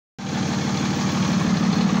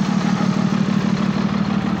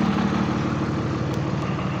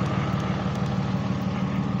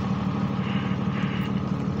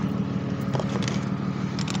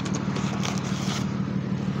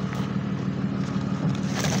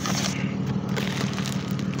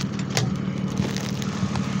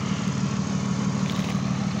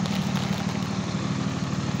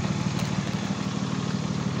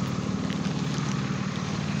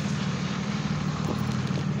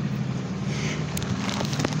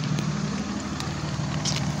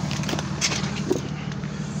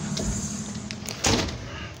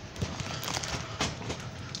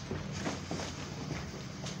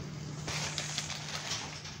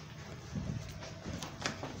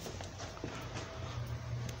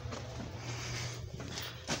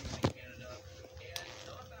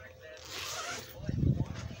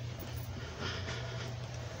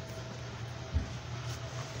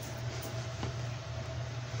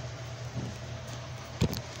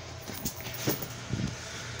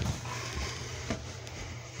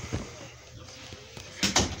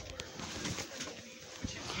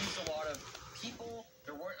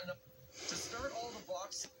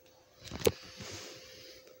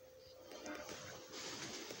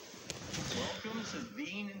to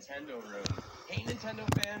the Nintendo room. Hey Nintendo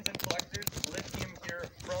fans and collectors, Lithium here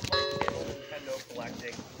from my channel Nintendo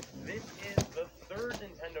Collecting. This is the third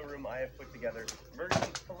Nintendo room I have put together,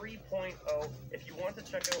 version 3.0. If you want to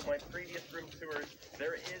check out my previous room tours,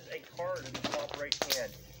 there is a card in the top right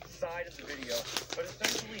hand side of the video. But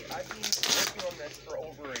essentially, I've been working on this for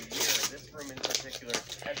over a year, this room in particular.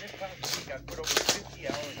 And this past week, I put over 50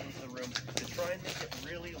 hours into the room to try and make it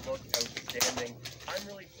really look outstanding. I'm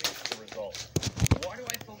really pleased with the results. Why do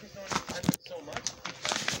I focus on Nintendo so much?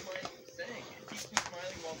 Because it's my saying. It keeps me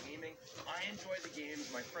smiling while gaming. I enjoy the games.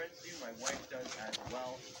 My friends do. My wife does as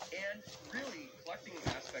well. And really, collecting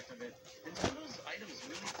aspect of it, Nintendo's items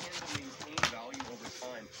really tend to maintain value over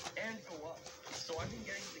time and go up. So I've been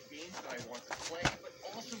getting the games that I want to play, but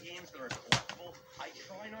also games that are collectible. I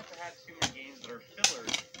try not to have too many games that are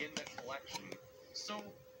fillers in the collection. So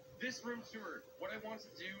this room tour, what I want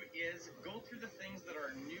to do is go through the things that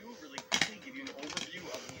are new really quickly, give you an overview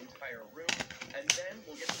of the entire room, and then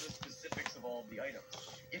we'll get to the specifics of all of the items.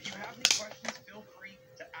 If you have any questions, feel free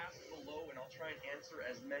to ask below, and I'll try and answer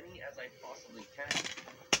as many as I possibly can.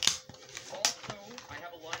 Also, I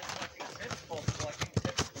have a line of collecting tips called Collecting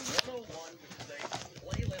Tips 101, which is a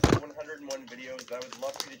playlist of 101 videos that I would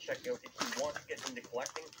love for you to check out if you want to get into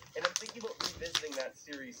collecting. And I'm thinking about revisiting that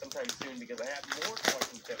series sometime soon because I have more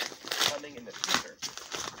collecting tips coming in the future.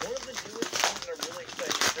 One of the newest things that I'm really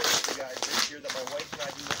excited to share with you guys this year that my wife and I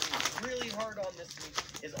have been working really hard on this week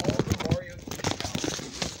is all the Mario Kart palettes.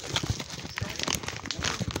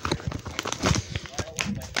 Starting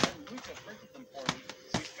with my friend Luca printed them for me,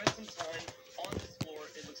 so we spent some time on this floor.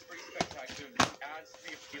 It looks pretty spectacular. This adds to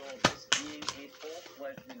the appeal of this being a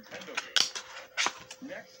full-fledged Nintendo game.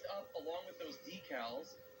 Next up, along with those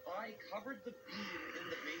decals, I covered the beam in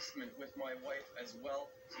the basement with my wife as well.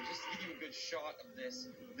 So just to give you a good shot of this,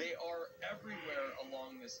 they are everywhere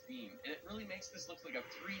along this beam. And it really makes this look like a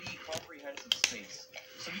 3D comprehensive space.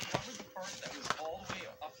 So we